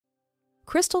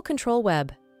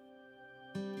CrystalControlWeb.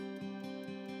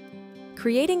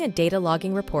 Creating a data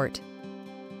logging report.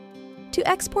 To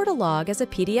export a log as a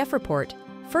PDF report,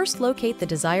 first locate the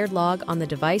desired log on the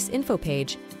device info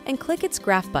page and click its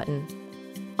Graph button.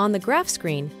 On the Graph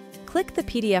screen, click the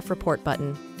PDF report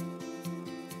button.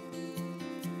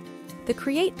 The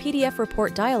Create PDF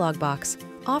Report dialog box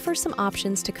offers some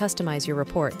options to customize your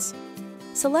reports.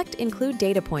 Select Include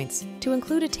Data Points to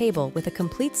include a table with a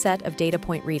complete set of data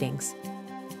point readings.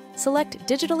 Select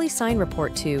Digitally Sign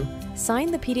Report to sign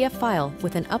the PDF file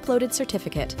with an uploaded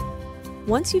certificate.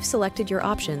 Once you've selected your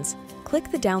options,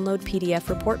 click the Download PDF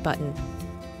Report button.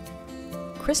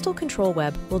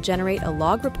 CrystalControlWeb will generate a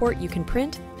log report you can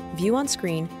print, view on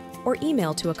screen, or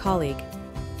email to a colleague.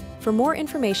 For more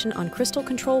information on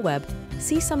CrystalControlWeb,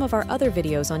 see some of our other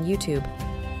videos on YouTube.